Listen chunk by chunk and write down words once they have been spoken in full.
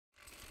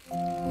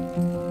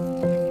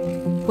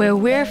Where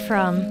we're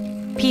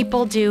from,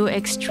 people do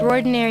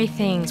extraordinary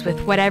things with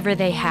whatever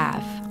they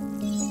have.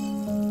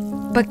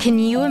 But can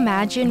you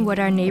imagine what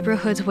our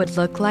neighborhoods would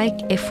look like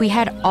if we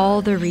had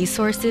all the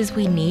resources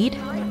we need?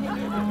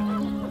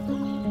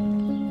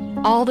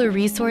 All the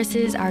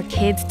resources our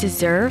kids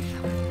deserve?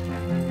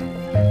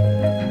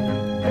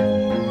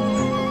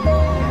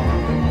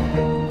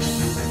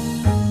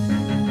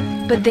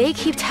 But they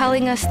keep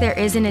telling us there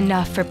isn't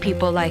enough for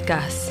people like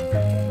us.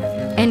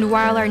 And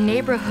while our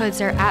neighborhoods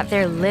are at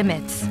their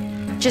limits,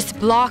 just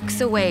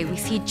blocks away we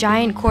see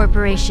giant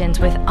corporations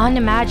with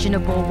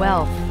unimaginable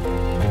wealth.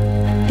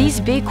 These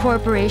big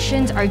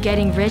corporations are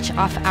getting rich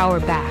off our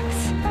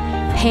backs,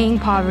 paying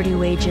poverty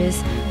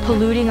wages,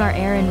 polluting our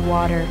air and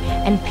water,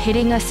 and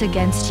pitting us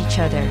against each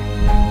other.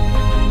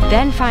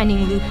 Then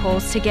finding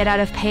loopholes to get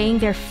out of paying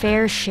their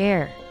fair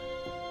share.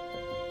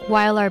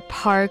 While our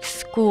parks,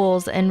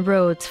 schools, and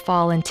roads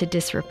fall into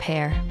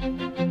disrepair.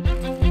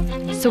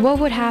 So what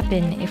would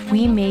happen if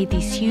we made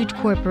these huge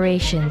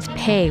corporations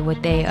pay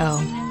what they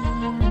owe?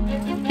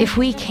 If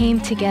we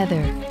came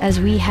together as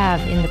we have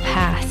in the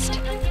past?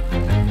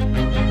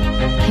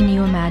 Can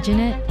you imagine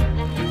it?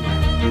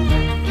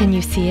 Can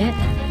you see it?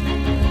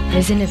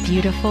 Isn't it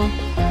beautiful?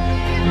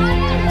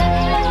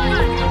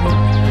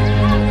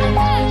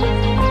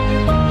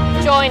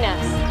 Join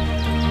us.